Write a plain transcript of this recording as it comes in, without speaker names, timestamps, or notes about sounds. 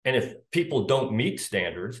And if people don't meet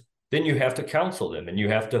standards, then you have to counsel them, and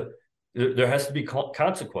there has to be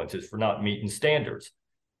consequences for not meeting standards.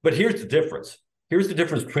 But here's the difference. Here's the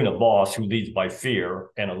difference between a boss who leads by fear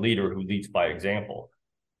and a leader who leads by example.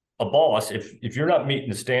 A boss, if you're not meeting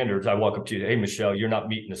the standards, I walk up to you, hey, Michelle, you're not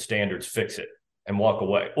meeting the standards, fix it, and walk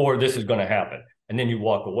away. Or this is going to happen. And then you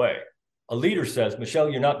walk away. A leader says, Michelle,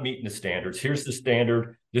 you're not meeting the standards. Here's the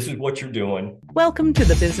standard. This is what you're doing. Welcome to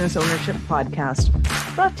the Business Ownership Podcast,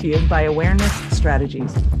 brought to you by Awareness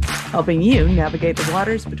Strategies, helping you navigate the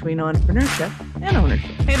waters between entrepreneurship and ownership.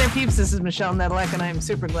 Hey there, peeps. This is Michelle Nedelec, and I'm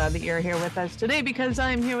super glad that you're here with us today because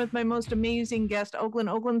I'm here with my most amazing guest, Oakland.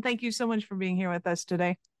 Oakland, thank you so much for being here with us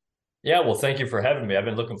today. Yeah, well, thank you for having me. I've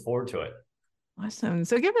been looking forward to it. Awesome.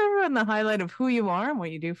 So give everyone the highlight of who you are and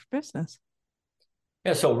what you do for business.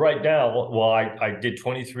 Yeah, so right now, well, I did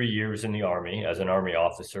 23 years in the Army as an Army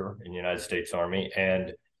officer in the United States Army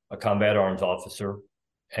and a combat arms officer.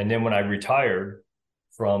 And then when I retired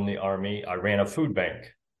from the Army, I ran a food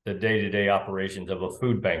bank, the day-to-day operations of a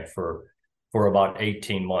food bank for about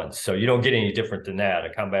 18 months. So you don't get any different than that, a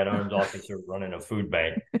combat arms officer running a food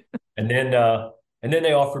bank. And then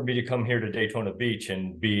they offered me to come here to Daytona Beach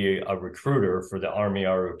and be a recruiter for the Army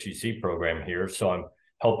ROTC program here. So I'm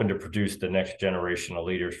helping to produce the next generation of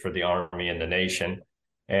leaders for the Army and the nation.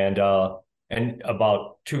 And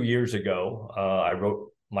about 2 years ago, I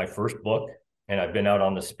wrote my first book, and I've been out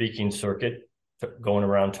on the speaking circuit, going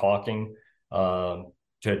around talking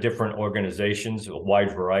to different organizations, a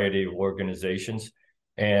wide variety of organizations.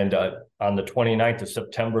 And on the 29th of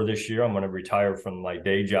September this year, I'm going to retire from my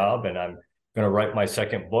day job, and I'm going to write my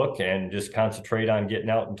second book and just concentrate on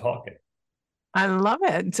getting out and talking. I love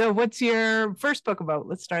it. So what's your first book about?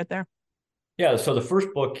 Let's start there. Yeah, so the first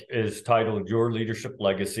book is titled Your Leadership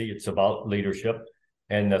Legacy. It's about leadership.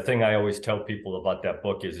 And the thing I always tell people about that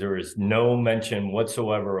book is there is no mention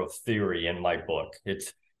whatsoever of theory in my book.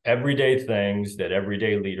 It's everyday things that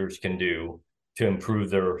everyday leaders can do to improve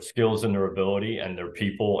their skills and their ability and their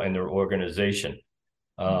people and their organization.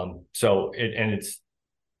 It's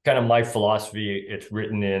kind of my philosophy. It's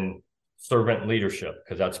written in servant leadership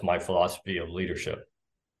because that's my philosophy of leadership.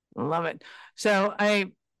 Love it. So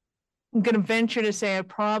I'm going to venture to say I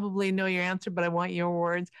probably know your answer, but I want your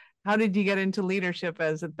words. How did you get into leadership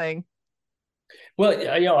as a thing? Well,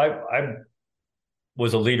 I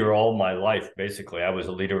was a leader all my life, basically. I was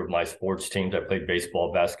a leader of my sports teams. I played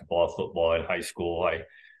baseball, basketball, football in high school.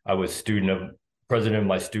 I was president of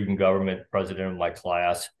my student government, president of my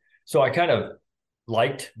class. So I kind of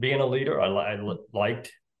liked being a leader. I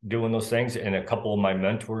liked doing those things. And a couple of my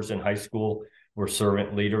mentors in high school were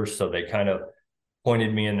servant leaders. So they kind of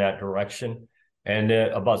pointed me in that direction. And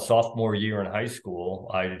about sophomore year in high school,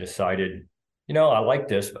 I decided, I like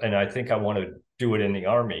this and I think I want to do it in the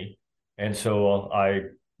Army. And so I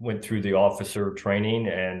went through the officer training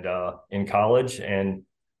and in college and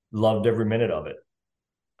loved every minute of it.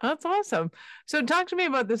 That's awesome. So talk to me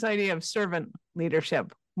about this idea of servant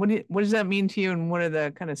leadership. What does that mean to you, and what are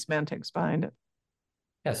the kind of semantics behind it?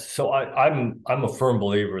 Yes, so I'm a firm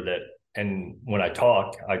believer that, and when I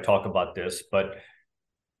talk about this, but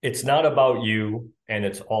it's not about you and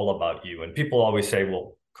it's all about you. And people always say,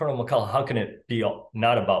 well, Colonel McCulloch, how can it be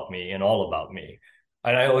not about me and all about me?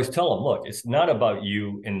 And I always tell them, look, it's not about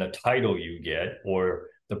you in the title you get or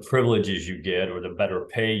the privileges you get or the better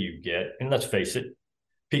pay you get. And let's face it,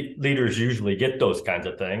 leaders usually get those kinds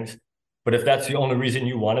of things. But if that's the only reason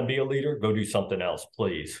you want to be a leader, go do something else,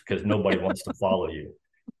 please, because nobody wants to follow you.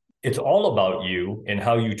 It's all about you and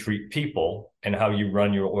how you treat people and how you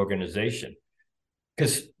run your organization.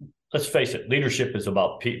 Because let's face it, leadership is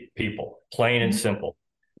about people, plain and simple.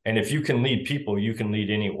 And if you can lead people, you can lead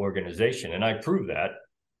any organization. And I prove that.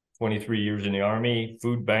 23 years in the Army,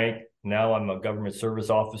 food bank. Now I'm a government service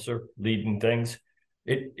officer leading things.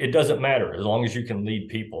 It doesn't matter. As long as you can lead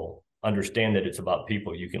people, understand that it's about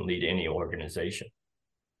people, you can lead any organization.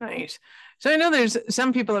 Nice. So I know there's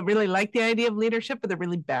some people that really like the idea of leadership, but they're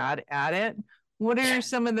really bad at it. What are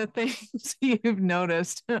some of the things you've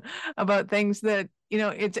noticed about things that,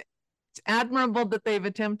 it's admirable that they've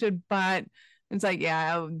attempted, but it's like,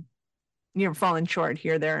 yeah, you're falling short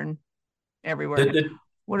here, there, and everywhere.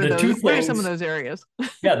 What are some of those areas?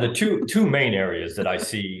 Yeah, the two main areas that I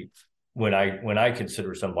see when I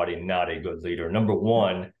consider somebody not a good leader. Number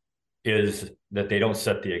one is that they don't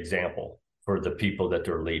set the example for the people that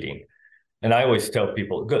they're leading. And I always tell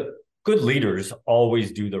people, good leaders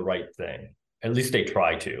always do the right thing. At least they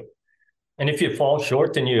try to. And if you fall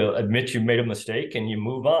short, then you admit you made a mistake and you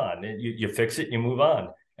move on. And you fix it, you move on.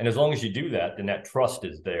 And as long as you do that, then that trust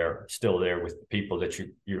is still there with the people that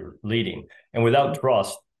you're leading. And without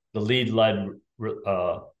trust, the lead-led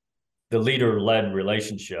the leader-led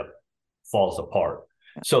relationship falls apart.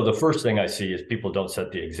 So the first thing I see is people don't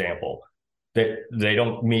set the example. They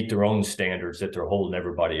don't meet their own standards that they're holding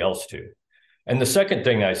everybody else to. And the second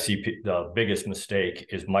thing I see, the biggest mistake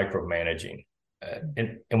is micromanaging.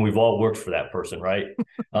 And we've all worked for that person, right?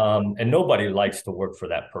 And nobody likes to work for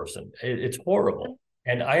that person. It's horrible.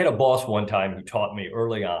 And I had a boss one time who taught me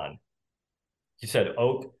early on. He said,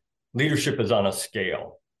 Oak, leadership is on a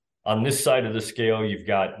scale. On this side of the scale, you've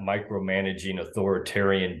got micromanaging,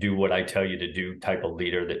 authoritarian, do what I tell you to do type of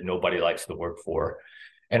leader that nobody likes to work for.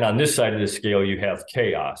 And on this side of the scale, you have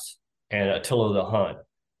chaos and Attila the Hun.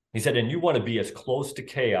 He said, and you want to be as close to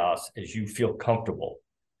chaos as you feel comfortable.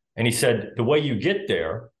 And he said, the way you get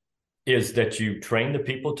there is that you train the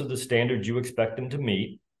people to the standard you expect them to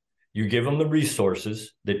meet. You give them the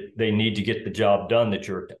resources that they need to get the job done that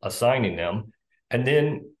you're assigning them. And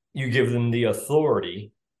then you give them the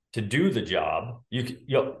authority to do the job.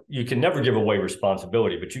 You can never give away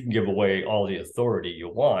responsibility, but you can give away all the authority you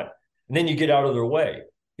want. And then you get out of their way.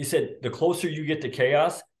 He said, the closer you get to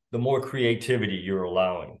chaos, the more creativity you're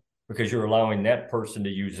allowing, because you're allowing that person to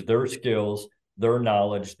use their skills, their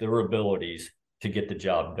knowledge, their abilities to get the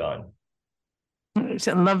job done.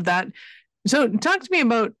 I love that. So talk to me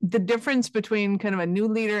about the difference between kind of a new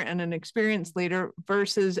leader and an experienced leader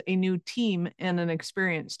versus a new team and an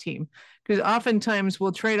experienced team. Because oftentimes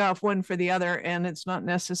we'll trade off one for the other and it's not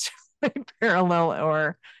necessarily parallel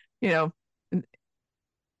or, you know.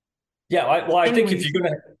 Yeah, I think if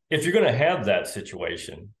you're gonna have that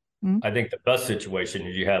situation, mm-hmm. I think the best situation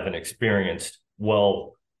is you have an experienced,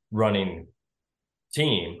 well-running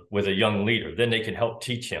team with a young leader. Then they can help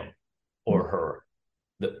teach him or her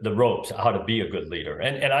the ropes, how to be a good leader.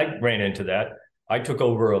 And I ran into that. I took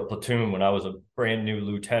over a platoon when I was a brand new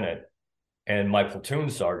lieutenant, and my platoon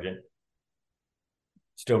sergeant,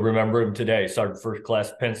 still remember him today, Sergeant First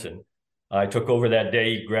Class Pinson. I took over that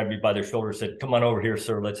day. He grabbed me by the shoulder, said, "Come on over here,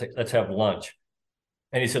 sir. Let's have lunch."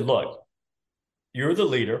 And he said, "Look, you're the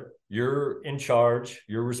leader. You're in charge.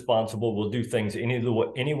 You're responsible. We'll do things any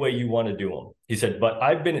way you want to do them." He said, "But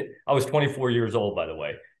I was 24 years old, by the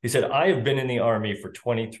way." He said, "I have been in the Army for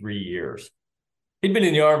 23 years. He'd been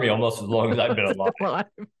in the Army almost as long as I've been alive.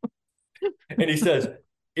 And he says,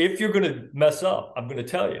 "If you're going to mess up, I'm going to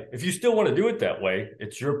tell you. If you still want to do it that way,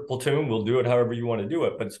 it's your platoon. We'll do it however you want to do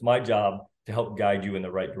it. But it's my job to help guide you in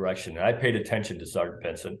the right direction." And I paid attention to Sergeant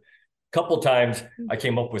Pinson. A couple of times I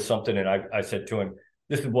came up with something and I said to him,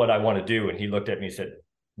 "This is what I want to do." And he looked at me and said,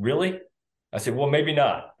 "Really?" I said, "Well, maybe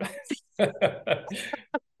not."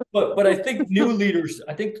 But I think new leaders,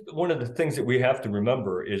 I think one of the things that we have to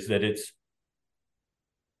remember is that it's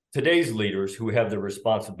today's leaders who have the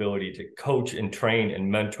responsibility to coach and train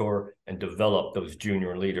and mentor and develop those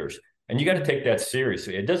junior leaders. And you got to take that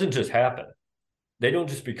seriously. It doesn't just happen. They don't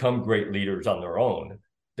just become great leaders on their own.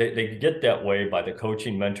 They get that way by the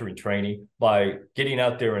coaching, mentoring, training, by getting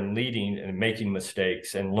out there and leading and making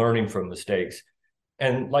mistakes and learning from mistakes.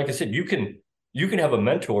 And like I said, you can have a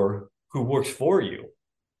mentor who works for you.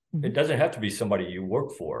 It doesn't have to be somebody you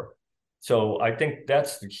work for. So I think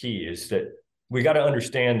that's the key, is that we got to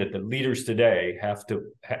understand that the leaders today have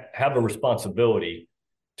to have a responsibility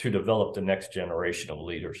to develop the next generation of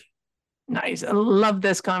leaders. Nice. I love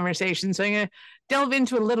this conversation. So I'm going to delve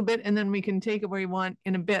into a little bit and then we can take it where you want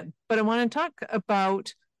in a bit. But I want to talk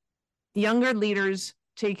about younger leaders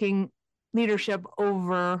taking leadership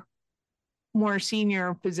over more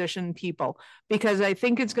senior position people, because I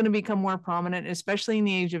think it's going to become more prominent, especially in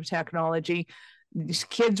the age of technology. These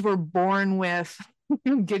kids were born with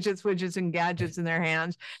gadgets, widgets, and gadgets in their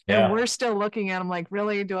hands. Yeah. And we're still looking at them like,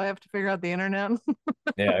 really, do I have to figure out the internet?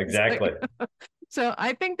 Yeah, exactly. So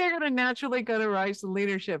I think they're going to naturally go to rise to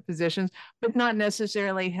leadership positions, but not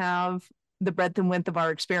necessarily have the breadth and width of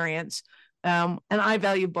our experience. And I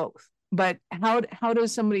value both. But how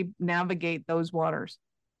does somebody navigate those waters?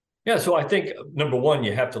 Yeah, so I think, number one,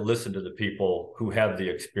 you have to listen to the people who have the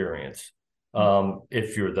experience.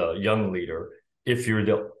 If you're the young leader, if you're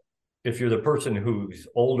the person who's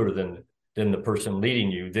older than the person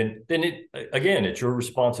leading you, then it's your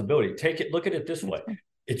responsibility. Look at it this way.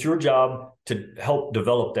 It's your job to help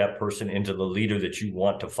develop that person into the leader that you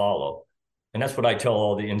want to follow. And that's what I tell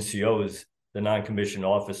all the NCOs, the non-commissioned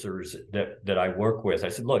officers that I work with. I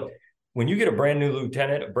said, look, when you get a brand new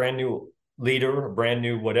lieutenant, a brand new leader, a brand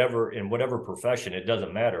new whatever, in whatever profession, it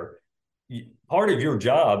doesn't matter. Part of your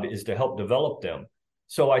job is to help develop them.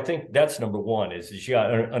 So I think that's number one, is you got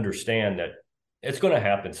to understand that it's going to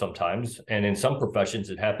happen sometimes. And in some professions,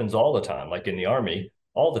 it happens all the time. Like in the Army,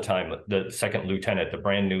 all the time, the second lieutenant, the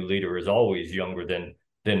brand new leader, is always younger than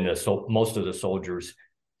most of the soldiers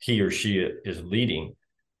he or she is leading.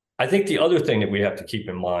 I think the other thing that we have to keep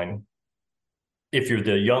in mind, if you're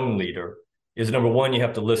the young leader, is number one, you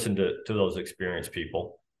have to listen to those experienced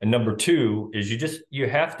people. And number two is you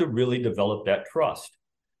have to really develop that trust.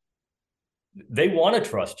 They want to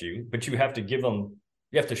trust you, but you have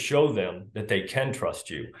to show them that they can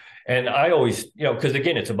trust you. And I always, because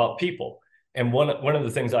again, it's about people. And one of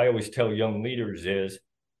the things I always tell young leaders is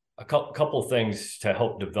a couple things to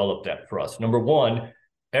help develop that trust. Number one,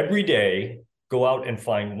 every day, go out and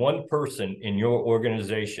find one person in your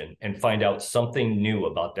organization and find out something new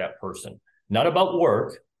about that person. Not about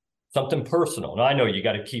work, something personal. Now, I know you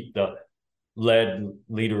got to keep the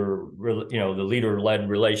leader-led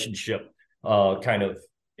relationship kind of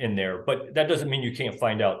in there, but that doesn't mean you can't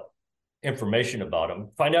find out information about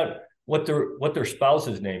them. Find out what their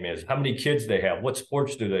spouse's name is, how many kids they have, what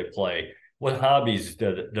sports do they play, what hobbies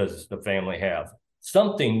does the family have.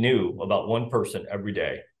 Something new about one person every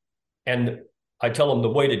day. And I tell them the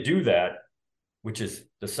way to do that, which is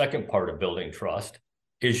the second part of building trust,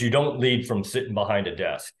 is you don't lead from sitting behind a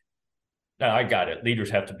desk. Now, I got it. Leaders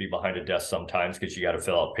have to be behind a desk sometimes because you got to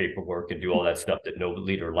fill out paperwork and do all that stuff that no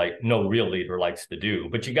real leader likes to do,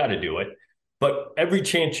 but you got to do it. But every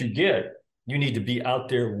chance you get, you need to be out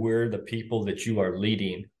there where the people that you are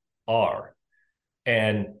leading are.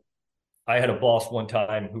 And I had a boss one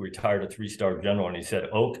time who retired, a 3-star general, and he said,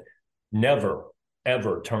 Oak, never,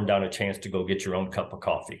 ever turn down a chance to go get your own cup of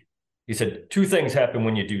coffee. He said, 2 things happen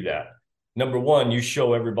when you do that. Number one, you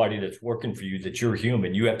show everybody that's working for you that you're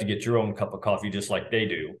human. You have to get your own cup of coffee just like they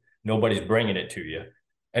do. Nobody's bringing it to you.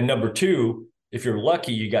 And number 2, if you're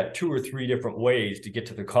lucky, you got 2 or 3 different ways to get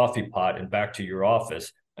to the coffee pot and back to your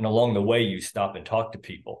office. And along the way, you stop and talk to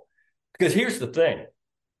people. Because here's the thing.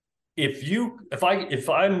 If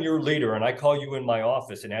I'm your leader and I call you in my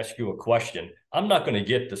office and ask you a question, I'm not going to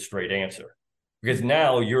get the straight answer because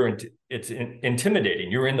now it's intimidating.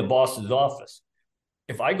 You're in the boss's office.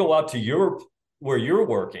 If I go out to where you're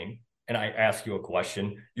working and I ask you a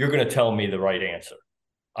question, you're going to tell me the right answer.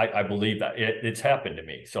 I believe that it's happened to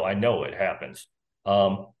me. So I know it happens.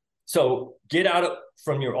 So get out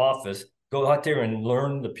from your office, go out there and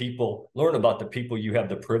learn about the people you have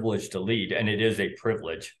the privilege to lead. And it is a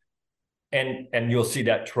privilege. And you'll see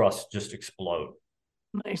that trust just explode.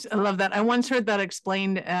 Nice. I love that. I once heard that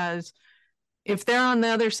explained as if they're on the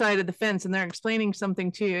other side of the fence and they're explaining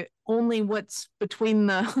something to you, only what's between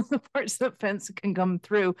the parts of the fence can come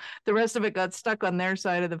through. The rest of it got stuck on their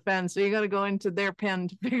side of the fence. So you got to go into their pen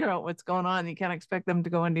to figure out what's going on. You can't expect them to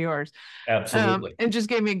go into yours. Absolutely. It just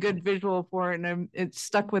gave me a good visual for it. And it's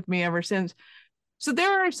stuck with me ever since. So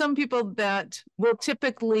there are some people that will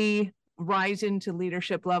typically rise into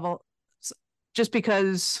leadership level just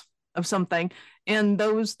because of something. And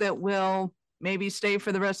those that will maybe stay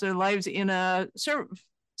for the rest of their lives in a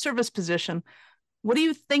service position. What do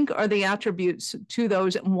you think are the attributes to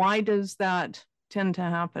those, and why does that tend to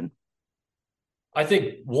happen? I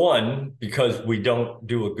think one, because we don't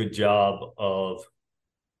do a good job of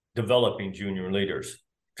developing junior leaders.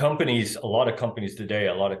 A lot of companies today,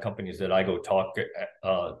 a lot of companies that I go talk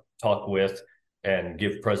with and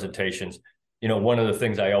give presentations, one of the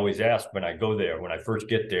things I always ask when I go there, when I first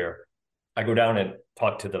get there, I go down and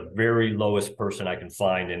talk to the very lowest person I can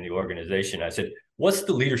find in the organization. I said, what's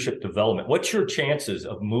the leadership development? What's your chances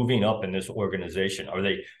of moving up in this organization? Are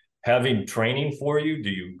they having training for you? Do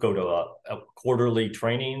you go to a quarterly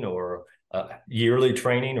training or a yearly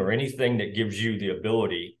training or anything that gives you the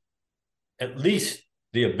ability, at least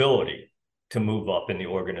the ability to move up in the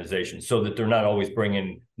organization so that they're not always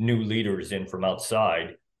bringing new leaders in from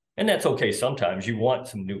outside? And that's okay. Sometimes you want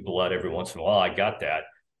some new blood every once in a while. I got that.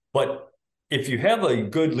 But if you have a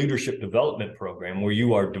good leadership development program where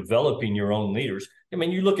you are developing your own leaders,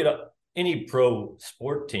 you look at any pro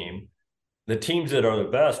sport team, the teams that are the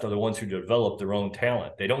best are the ones who develop their own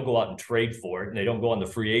talent. They don't go out and trade for it, and they don't go on the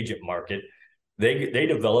free agent market. They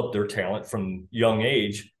develop their talent from young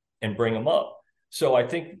age and bring them up. So I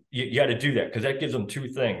think you got to do that because that gives them 2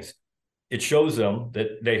 things. It shows them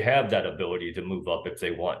that they have that ability to move up if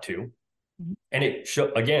they want to. Mm-hmm. And it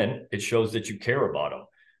shows that you care about them.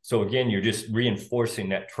 So again, you're just reinforcing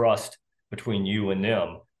that trust between you and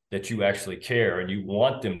them, that you actually care and you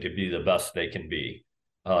want them to be the best they can be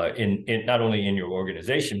in not only in your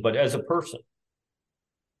organization, but as a person.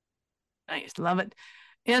 Nice. Love it.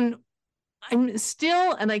 And I'm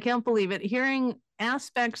still, and I can't believe it, hearing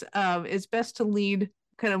aspects of it's best to lead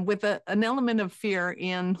kind of with an element of fear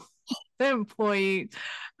in the employee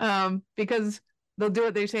because they'll do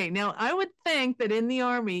what they say. Now, I would think that in the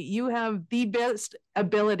Army, you have the best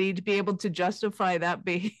ability to be able to justify that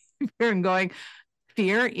behavior and going,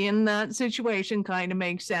 fear in that situation kind of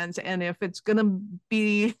makes sense. And if it's going to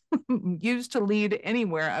be used to lead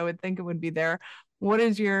anywhere, I would think it would be there. What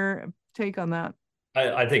is your take on that?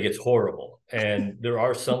 I think it's horrible. And there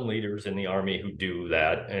are some leaders in the Army who do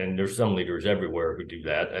that. And there's some leaders everywhere who do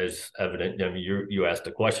that, as evident. I mean, you asked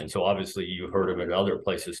the question. So obviously you heard of it in other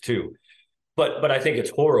places too. But I think it's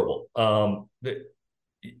horrible.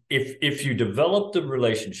 If you develop the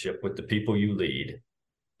relationship with the people you lead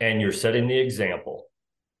and you're setting the example,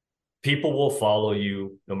 people will follow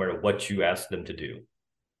you no matter what you ask them to do.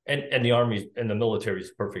 And the Army and the military is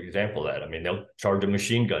a perfect example of that. I mean, they'll charge a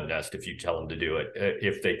machine gun nest if you tell them to do it,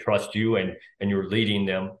 if they trust you and you're leading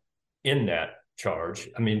them in that charge.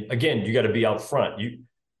 I mean, again, you got to be out front.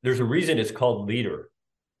 There's a reason it's called leader,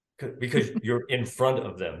 because you're in front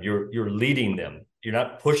of them. You're leading them. You're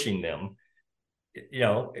not pushing them.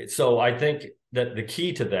 So I think that the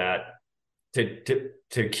key to that,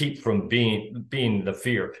 to keep from being the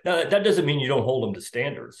fear. Now, that doesn't mean you don't hold them to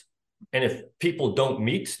standards. And if people don't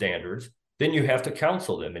meet standards, then you have to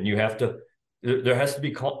counsel them, and there has to be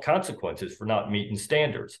consequences for not meeting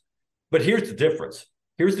standards. But here's the difference.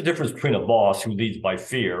 Here's the difference between a boss who leads by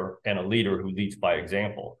fear and a leader who leads by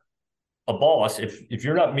example. A boss, if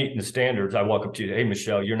you're not meeting the standards, I walk up to you, hey,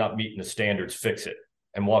 Michelle, you're not meeting the standards, fix it,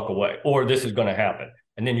 and walk away. Or this is going to happen.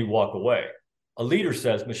 And then you walk away. A leader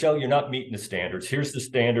says, Michelle, you're not meeting the standards. Here's the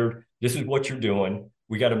standard. This is what you're doing.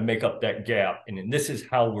 We got to make up that gap. And this is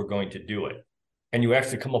how we're going to do it. And you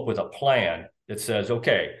actually come up with a plan that says,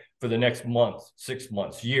 okay, for the next month, 6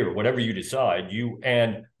 months, year, whatever you decide, you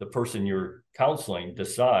and the person you're counseling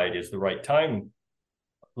decide is the right time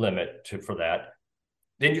limit for that.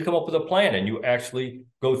 Then you come up with a plan and you actually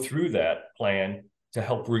go through that plan to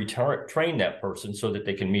help train that person so that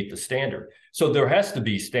they can meet the standard. So there has to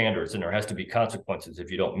be standards and there has to be consequences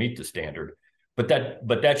if you don't meet the standard. But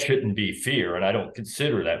that shouldn't be fear. And I don't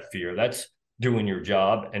consider that fear. That's doing your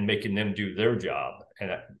job and making them do their job.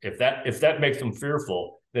 And if that makes them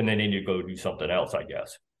fearful, then they need to go do something else, I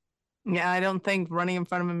guess. Yeah, I don't think running in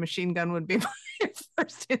front of a machine gun would be my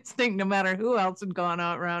first instinct, no matter who else had gone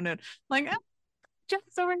out around it. Like,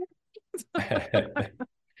 Jeff's over here.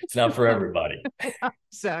 It's not for everybody.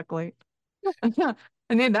 Exactly. I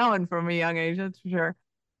need that one from a young age, that's for sure.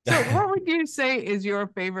 So what would you say is your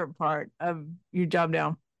favorite part of your job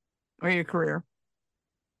now or your career?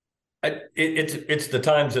 It's the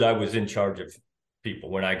times that I was in charge of people,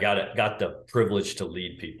 when I got the privilege to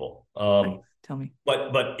lead people. Tell me.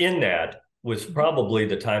 But in that was probably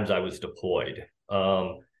the times I was deployed.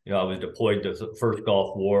 I was deployed to the first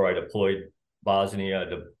Gulf War. I deployed Bosnia. I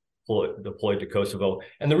deployed to Kosovo.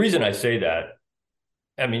 And the reason I say that,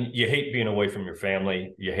 I mean, you hate being away from your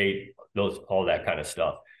family. You hate all that kind of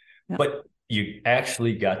stuff. Yeah. But you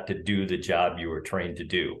actually got to do the job you were trained to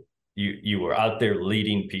do. You were out there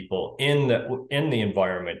leading people in the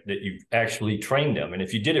environment that you actually trained them. And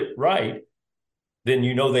if you did it right, then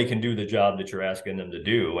they can do the job that you're asking them to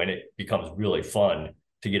do. And it becomes really fun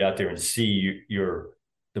to get out there and see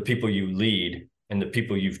the people you lead and the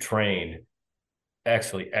people you've trained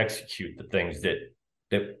actually execute the things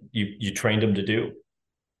that you trained them to do.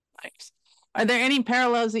 Nice. Are there any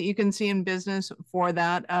parallels that you can see in business for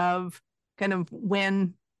that, of kind of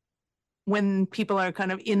when people are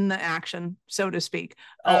kind of in the action, so to speak,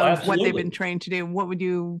 of what they've been trained to do? What would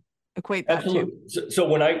you equate that to? So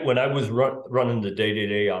when I was running the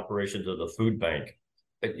day-to-day operations of the food bank,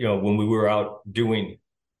 when we were out doing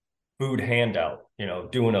food handout,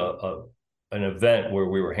 doing an event where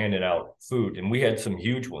we were handing out food, and we had some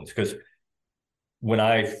huge ones, because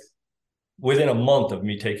within a month of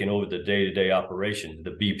me taking over the day-to-day operations,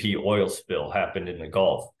 the BP oil spill happened in the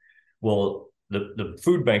Gulf. Well, the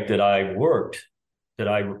food bank that I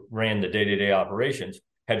ran the day-to-day operations,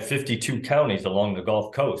 had 52 counties along the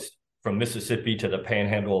Gulf Coast, from Mississippi to the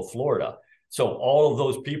Panhandle of Florida. So all of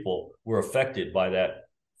those people were affected by that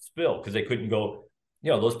spill, because they couldn't go.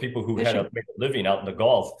 Those people who had a living out in the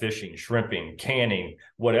Gulf, fishing, shrimping, canning,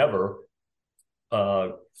 whatever,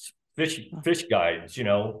 fish guides,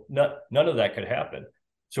 none of that could happen.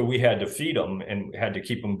 So we had to feed them and had to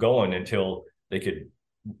keep them going until they could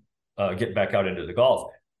get back out into the Gulf.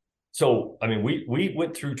 So, I mean, we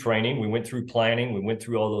went through training, we went through planning, we went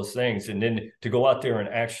through all those things. And then to go out there and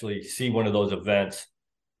actually see one of those events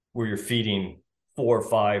where you're feeding 400 or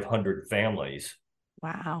 500 families.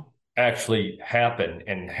 Wow. Actually happen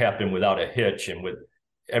without a hitch, and with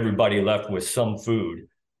everybody left with some food,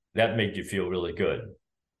 that made you feel really good.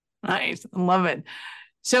 Nice. Love it.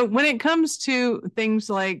 So when it comes to things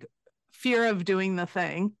like fear of doing the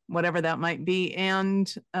thing, whatever that might be,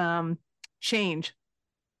 and change,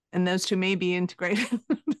 and those two may be integrated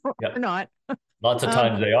or not. Lots of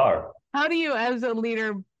times they are. How do you, as a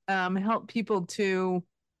leader, help people to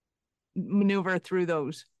maneuver through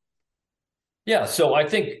those? Yeah, so I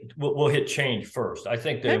think we'll hit change first. I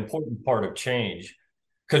think the Okay. important part of change,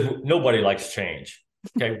 because nobody likes change.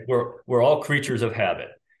 Okay, we're all creatures of habit.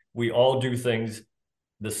 We all do things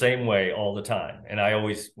the same way all the time. And I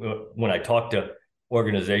always, when I talk to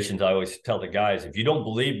organizations, I always tell the guys, if you don't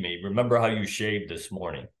believe me, remember how you shaved this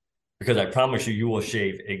morning, because I promise you, you will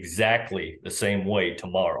shave exactly the same way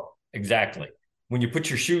tomorrow. Exactly. When you put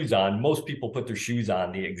your shoes on, most people put their shoes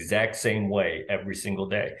on the exact same way every single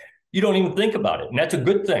day. You don't even think about it. And that's a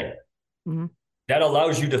good thing. Mm-hmm. That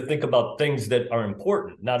allows you to think about things that are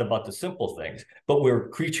important, not about the simple things. But we're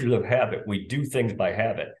creatures of habit. We do things by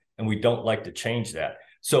habit, and we don't like to change that.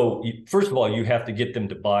 So first of all, you have to get them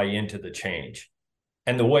to buy into the change.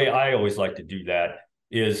 And the way I always like to do that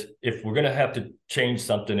is, if we're going to have to change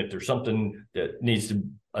something, if there's something that needs to,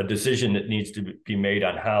 a decision that needs to be made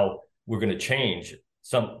on how we're going to change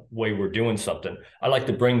some way we're doing something, I like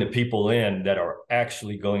to bring the people in that are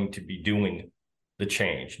actually going to be doing the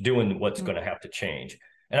change, doing what's going to have to change.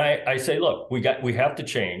 And I say, look, we have to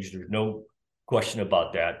change. There's no question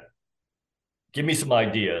about that. Give me some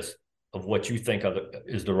ideas of what you think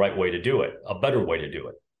is the right way to do it, a better way to do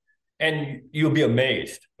it. And you'll be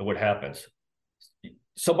amazed at what happens.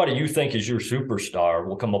 Somebody you think is your superstar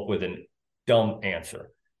will come up with a dumb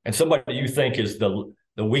answer. And somebody you think is the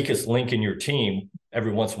weakest link in your team,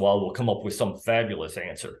 every once in a while will come up with some fabulous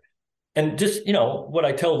answer. And just, what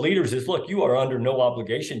I tell leaders is, look, you are under no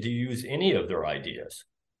obligation to use any of their ideas.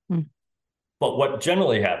 But what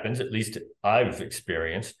generally happens, at least I've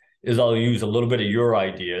experienced, is I'll use a little bit of your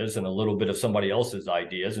ideas and a little bit of somebody else's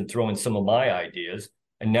ideas and throw in some of my ideas.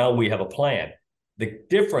 And now we have a plan. The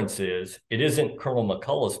difference is, it isn't Colonel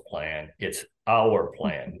McCulloch's plan. It's our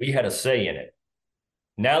plan. We had a say in it.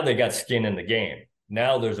 Now they got skin in the game.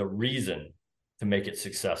 Now there's a reason to make it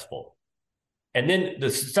successful. And then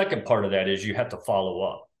the second part of that is you have to follow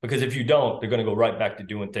up, because if you don't, they're going to go right back to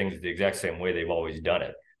doing things the exact same way they've always done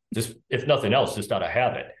it. Just, if nothing else, just out of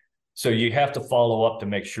habit. So you have to follow up to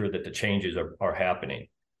make sure that the changes are happening.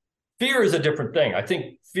 Fear is a different thing. I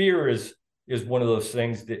think fear is one of those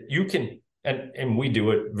things that you can, and we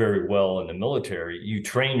do it very well in the military. You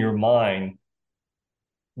train your mind.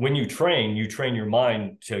 When you train your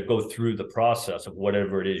mind to go through the process of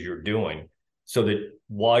whatever it is you're doing, so that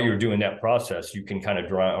while you're doing that process, you can kind of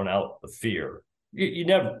drown out the fear.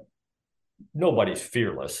 Nobody's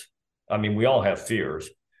fearless. I mean, we all have fears,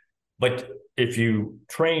 but if you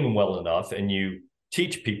train well enough and you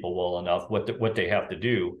teach people well enough what they have to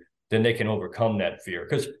do, then they can overcome that fear.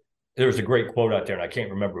 Because there's a great quote out there, and I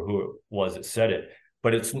can't remember who it was that said it,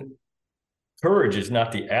 but courage is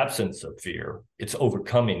not the absence of fear. It's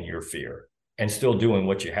overcoming your fear and still doing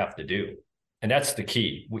what you have to do. And that's the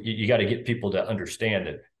key. You got to get people to understand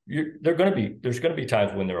that there's going to be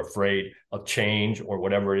times when they're afraid of change or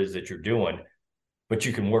whatever it is that you're doing, but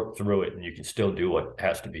you can work through it and you can still do what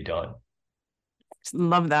has to be done.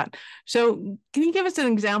 Love that. So can you give us an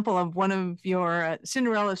example of one of your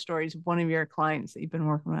Cinderella stories of one of your clients that you've been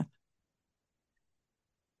working with?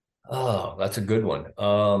 Oh, that's a good one.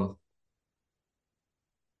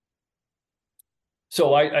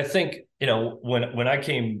 So I think, when I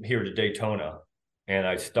came here to Daytona and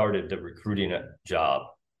I started the recruiting job,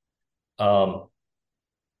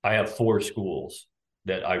 I have 4 schools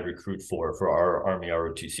that I recruit for our Army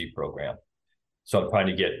ROTC program. So I'm trying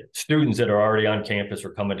to get students that are already on campus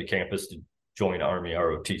or coming to campus to join Army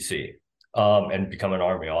ROTC and become an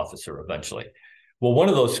Army officer eventually. Well, one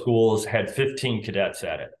of those schools had 15 cadets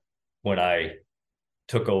at it when I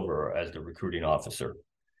took over as the recruiting officer.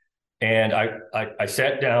 And I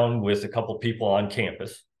sat down with a couple of people on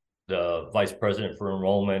campus, the vice president for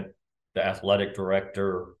enrollment, the athletic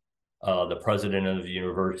director, the president of the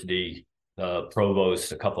university,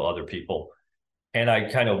 provost, a couple other people. And I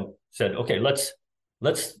kind of said, okay, let's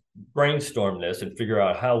brainstorm this and figure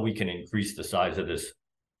out how we can increase the size of this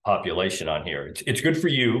population on here. It's good for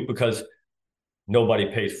you because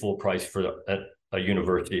nobody pays full price for a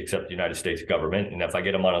university except the United States government. And if I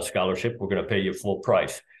get them on a scholarship, we're going to pay you full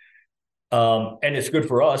price. And it's good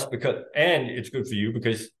for us and it's good for you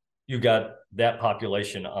because you got that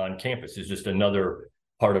population on campus. It's just another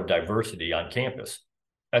part of diversity on campus.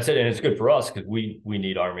 I said, and it's good for us because we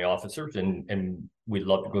need Army officers and we'd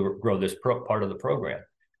love to grow this part of the program.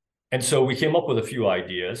 And so we came up with a few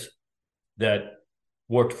ideas that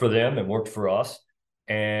worked for them and worked for us.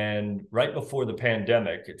 And right before the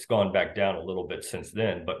pandemic, it's gone back down a little bit since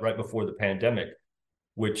then, but right before the pandemic,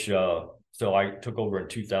 which, so I took over in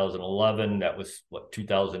 2011, that was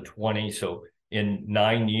 2020. So in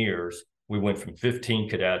 9 years, we went from 15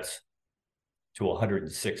 cadets to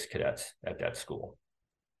 106 cadets at that school.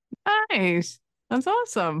 Nice. That's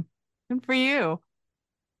awesome. Good for you.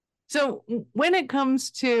 So when it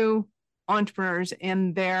comes to entrepreneurs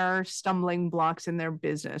and their stumbling blocks in their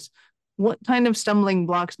business, what kind of stumbling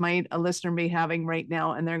blocks might a listener be having right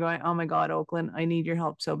now? And they're going, oh my God, Oakland, I need your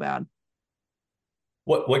help so bad.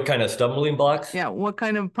 What kind of stumbling blocks? Yeah. What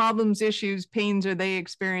kind of problems, issues, pains are they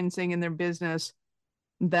experiencing in their business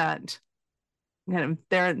that kind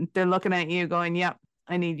of they're looking at you going, yep,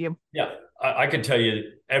 I need you. Yeah, I can tell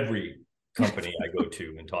you every company I go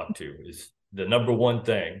to and talk to is the number one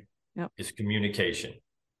thing Yep. is communication.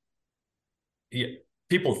 Yeah,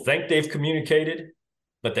 people think they've communicated,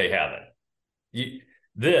 but they haven't.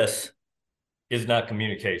 This is not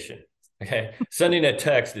communication. Okay, sending a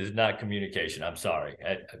text is not communication. I'm sorry,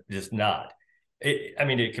 it's not. I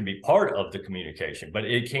mean, it can be part of the communication, but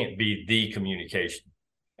it can't be the communication.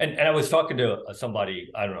 And I was talking to somebody,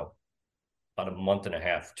 I don't know, about a month and a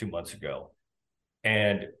half, 2 months ago,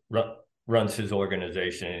 and runs his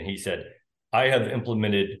organization. And he said, I have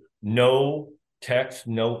implemented no text,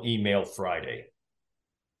 no email Friday.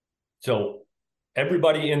 So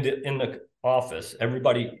everybody in the office,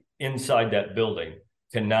 everybody inside that building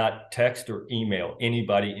cannot text or email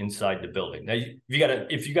anybody inside the building. Now,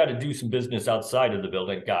 if you got to do some business outside of the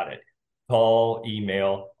building, got it. Call,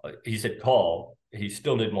 email. He said call. He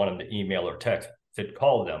still didn't want them to email or text. He said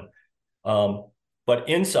call them. But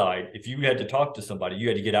inside, if you had to talk to somebody, you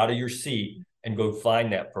had to get out of your seat and go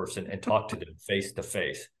find that person and talk to them face to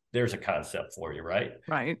face. There's a concept for you, right?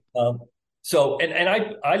 Right. So, and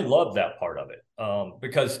I love that part of it,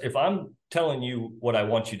 because if I'm telling you what I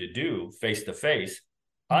want you to do face to face,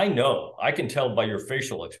 I can tell by your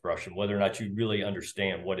facial expression whether or not you really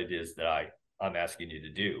understand what it is that I'm asking you to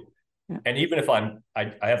do. Yeah. And even if I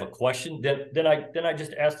have a question, then I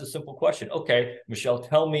just ask the simple question. Okay, Michelle,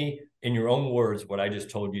 tell me in your own words what I just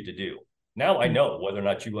told you to do. Now I know whether or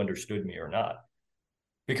not you understood me or not,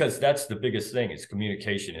 because that's the biggest thing is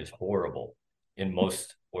communication is horrible in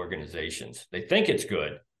most organizations. They think it's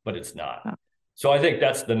good, but it's not. So I think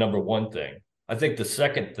that's the number one thing. I think the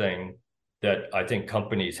second thing that I think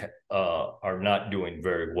companies are not doing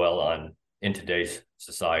very well on in today's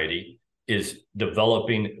society is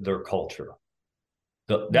developing their culture.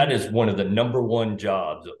 That is one of the number one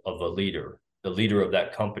jobs of a leader, the leader of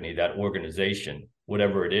that company, that organization,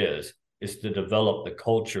 whatever it is to develop the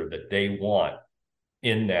culture that they want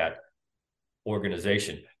in that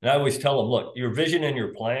organization. And I always tell them, look, your vision and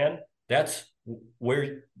your plan, that's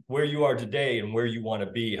where you are today and where you want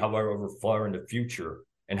to be, however far in the future,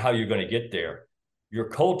 and how you're going to get there. Your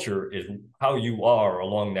culture is how you are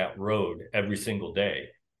along that road every single day,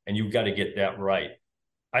 and you've got to get that right.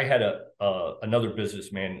 I had another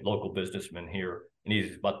businessman, local businessman here, and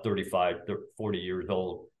he's about 35, 40 years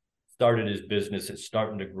old, started his business. It's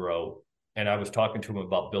starting to grow. And I was talking to him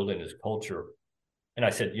about building his culture. And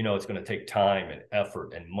I said, it's going to take time and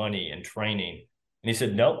effort and money and training. And he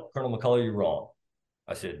said, no, Colonel McCulloch, you're wrong.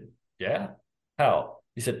 I said, yeah, how?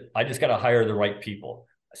 He said, I just got to hire the right people.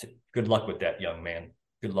 I said, good luck with that, young man.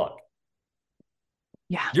 Good luck.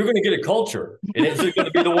 Yeah. You're going to get a culture. It isn't going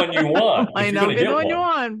to be the one you want. I know, be the one you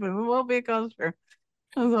want, but it will be a culture.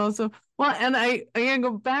 That's awesome. Well, and I'm going to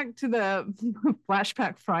go back to the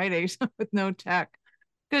Flashback Fridays with no tech,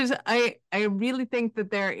 because I really think that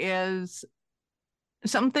there is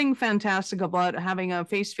something fantastic about having a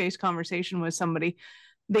face-to-face conversation with somebody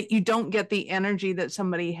that you don't get the energy that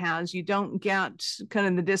somebody has. You don't get kind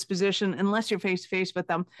of the disposition unless you're face-to-face with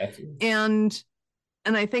them. Absolutely.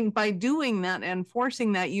 And I think by doing that and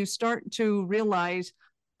forcing that, you start to realize,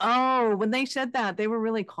 oh, when they said that, they were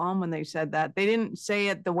really calm when they said that. They didn't say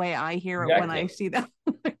it the way I hear it when I see them.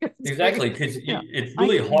 Exactly, because it's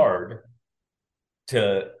really hard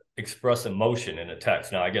to express emotion in a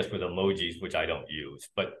text. Now, I guess with emojis, which I don't use,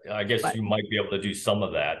 but I guess you might be able to do some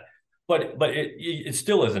of that. But it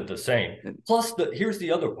still isn't the same. Plus, here's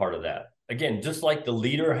the other part of that. Again, just like the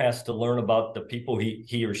leader has to learn about the people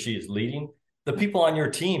he or she is leading, the people on your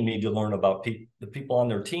team need to learn about the people on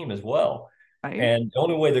their team as well. Right. And the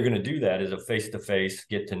only way they're going to do that is a face-to-face,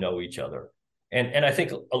 get to know each other. And I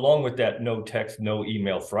think along with that, no text, no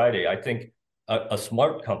email Friday, I think a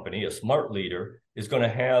smart company, a smart leader is going to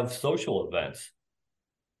have social events.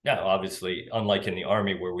 Now, obviously, unlike in the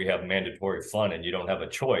Army where we have mandatory fun and you don't have a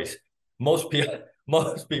choice, most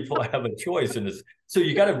people have a choice in this. So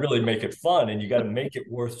you got to really make it fun and you got to make it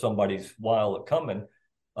worth somebody's while coming.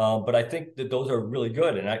 But I think that those are really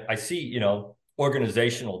good. And I see,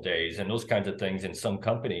 organizational days and those kinds of things in some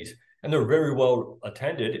companies, and they're very well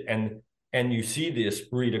attended. And you see the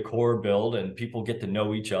esprit de corps build and people get to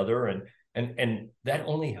know each other. And that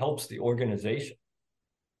only helps the organization.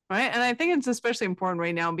 Right. And I think it's especially important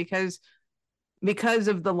right now because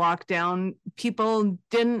of the lockdown, people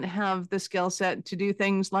didn't have the skill set to do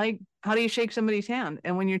things like how do you shake somebody's hand?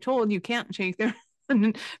 And when you're told you can't shake their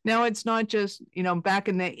hand, now it's not just, back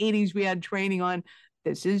in the 80s, we had training on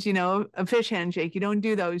this is, a fish handshake. You don't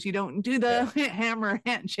do those. You don't do the hammer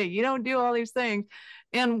handshake. You don't do all these things.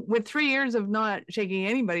 And with 3 years of not shaking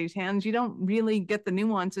anybody's hands, you don't really get the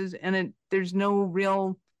nuances, and there's no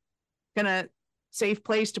real kind of safe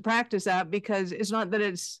place to practice that, because it's not that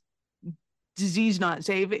it's disease not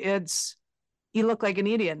safe, it's you look like an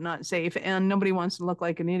idiot not safe, and nobody wants to look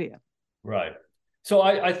like an idiot. Right. So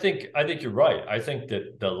I think you're right. I think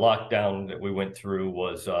that the lockdown that we went through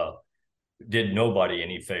was did nobody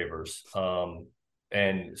any favors,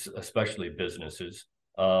 and especially businesses,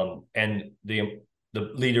 and the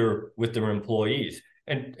leader with their employees.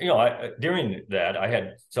 And during that, I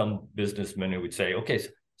had some businessmen who would say, "Okay,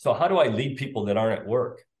 so how do I lead people that aren't at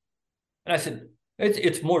work?" And I said,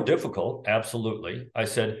 it's more difficult, absolutely. I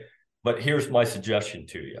said, but here's my suggestion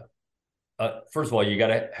to you. First of all, you got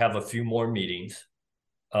to have a few more meetings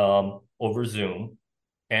over Zoom,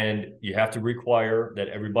 and you have to require that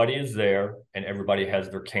everybody is there and everybody has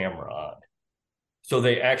their camera on. So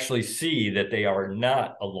they actually see that they are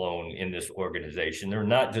not alone in this organization. They're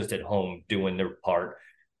not just at home doing their part.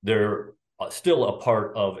 They're still a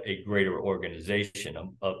part of a greater organization,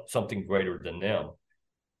 of something greater than them.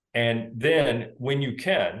 And then when you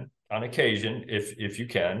can, on occasion, if you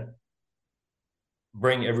can,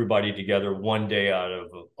 bring everybody together one day out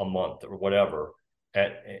of a month or whatever.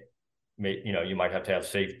 You might have to have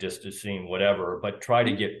safe distancing, whatever, but try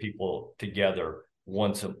to get people together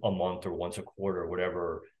once a month or once a quarter,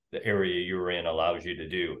 whatever the area you're in allows you to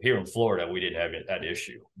do. Here in Florida, we didn't have that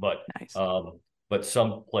issue, but nice. But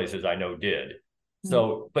some places I know did.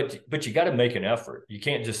 So, but you got to make an effort. You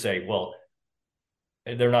can't just say, well,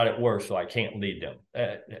 they're not at work, so I can't lead them.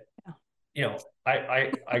 I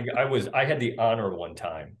had the honor one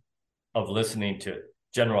time of listening to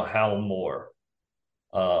General Hal Moore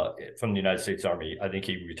from the United States Army. I think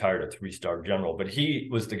he retired a 3-star general, but he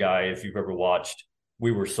was the guy, if you've ever watched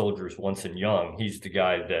We Were Soldiers Once and Young, he's the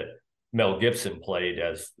guy that Mel Gibson played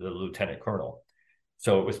as the lieutenant colonel.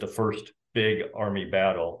 So it was the first big Army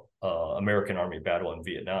battle, American Army battle in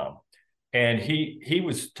Vietnam. And he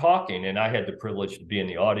was talking, and I had the privilege to be in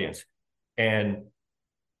the audience. And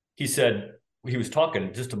he said, he was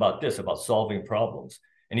talking just about this, about solving problems.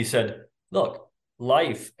 And he said, look,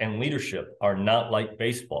 life and leadership are not like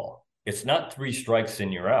baseball. It's not 3 strikes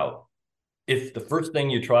and you're out. If the first thing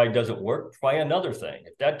you try doesn't work, try another thing.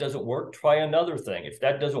 If that doesn't work, try another thing. If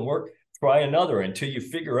that doesn't work, try another until you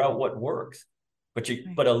figure out what works.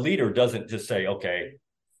 But a leader doesn't just say, okay,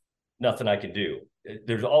 nothing I can do.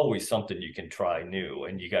 There's always something you can try new,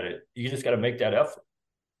 and you just got to make that effort.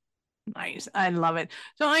 Nice. I love it.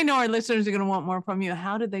 So I know our listeners are going to want more from you.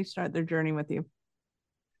 How did they start their journey with you?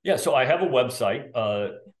 Yeah. So I have a website,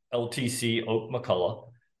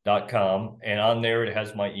 ltcoakmcculloch.com. And on there, it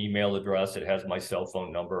has my email address. It has my cell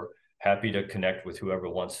phone number. Happy to connect with whoever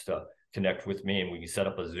wants to connect with me. And we can set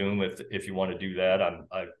up a Zoom if you want to do that.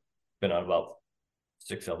 I've been on about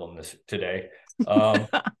 6 of them today.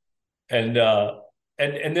 And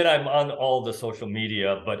then I'm on all the social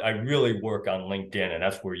media, but I really work on LinkedIn, and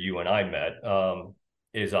that's where you and I met,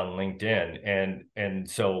 is on LinkedIn. And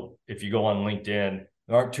so if you go on LinkedIn,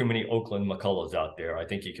 there aren't too many Oakland McCullochs out there. I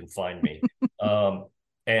think you can find me.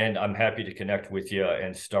 And I'm happy to connect with you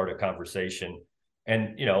and start a conversation.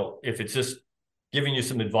 And, if it's just giving you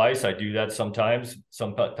some advice, I do that sometimes.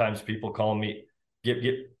 Sometimes people call me,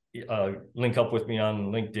 link up with me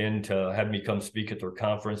on LinkedIn to have me come speak at their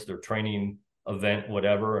conference, their training event,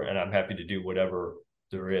 whatever, and I'm happy to do whatever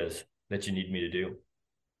there is that you need me to do.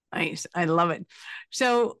 Nice. I love it.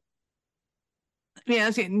 So let me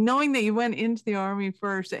ask you, knowing that you went into the Army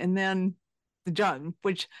first and then the job,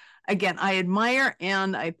 which again, I admire,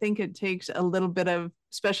 and I think it takes a little bit of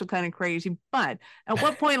special kind of crazy, but at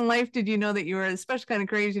what point in life did you know that you were a special kind of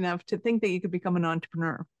crazy enough to think that you could become an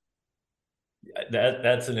entrepreneur?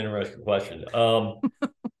 That's an interesting question.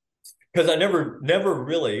 Because I never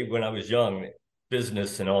really, when I was young,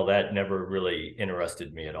 business and all that never really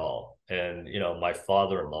interested me at all. And my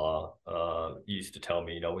father-in-law used to tell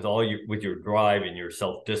me, with your drive and your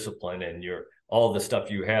self-discipline and all the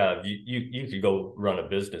stuff you have, you could go run a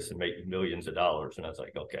business and make millions of dollars. And I was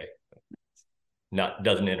like, okay,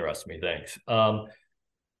 doesn't interest me, thanks. But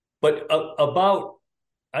about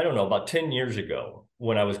 10 years ago,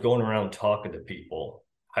 when I was going around talking to people,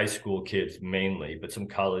 high school kids mainly, but some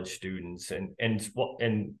college students, and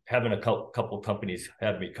having a couple companies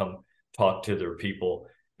have me come talk to their people.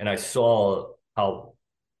 And I saw how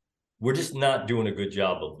we're just not doing a good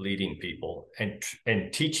job of leading people and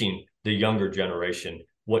teaching the younger generation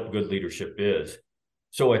what good leadership is.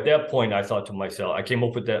 So at that point, I thought to myself, I came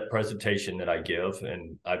up with that presentation that I give,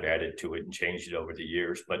 and I've added to it and changed it over the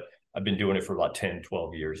years, but I've been doing it for about 10,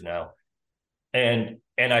 12 years now. And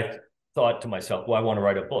I thought to myself, well, I want to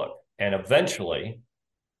write a book. And eventually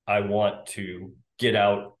I want to get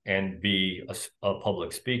out and be a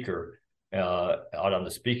public speaker out on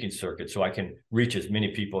the speaking circuit, so I can reach as many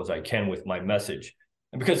people as I can with my message.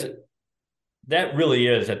 And because that really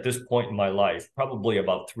is, at this point in my life, probably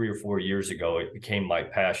about 3 or 4 years ago, it became my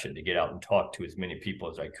passion to get out and talk to as many people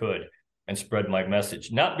as I could and spread my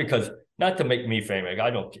message. Not to make me famous.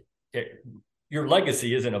 Your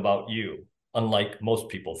legacy isn't about you, unlike most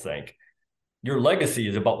people think. Your legacy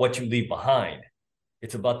is about what you leave behind.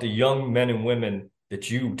 It's about the young men and women that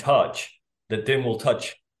you touch, that then will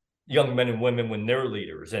touch young men and women when they're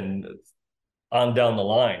leaders, and on down the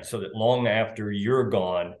line, so that long after you're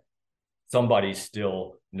gone, somebody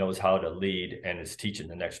still knows how to lead and is teaching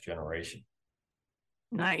the next generation.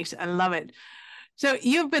 Nice. I love it. So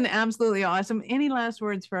you've been absolutely awesome. Any last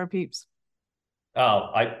words for our peeps?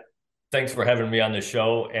 Thanks for having me on the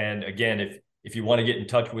show. And again, if you want to get in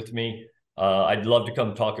touch with me, I'd love to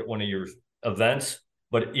come talk at one of your events,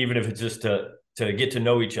 but even if it's just to get to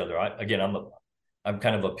know each other. I'm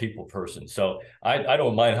kind of a people person. So I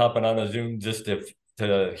don't mind hopping on a Zoom just to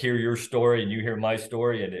hear your story and you hear my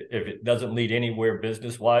story. And if it doesn't lead anywhere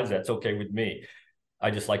business-wise, that's okay with me.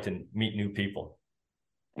 I just like to meet new people.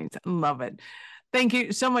 Thanks. Love it. Thank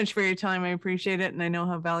you so much for your time. I appreciate it. And I know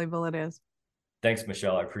how valuable it is. Thanks,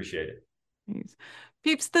 Michelle. I appreciate it. Thanks.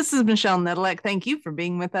 Peeps, this is Michelle Nedelec. Thank you for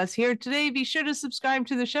being with us here today. Be sure to subscribe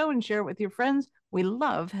to the show and share it with your friends. We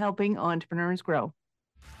love helping entrepreneurs grow.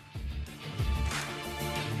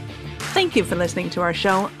 Thank you for listening to our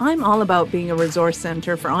show. I'm all about being a resource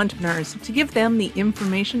center for entrepreneurs to give them the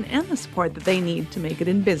information and the support that they need to make it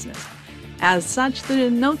in business. As such, the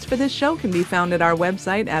notes for this show can be found at our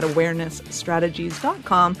website at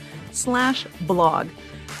awarenessstrategies.com/blog.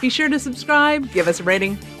 Be sure to subscribe, give us a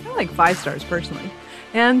rating. I like 5 stars personally,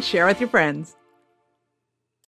 and share with your friends.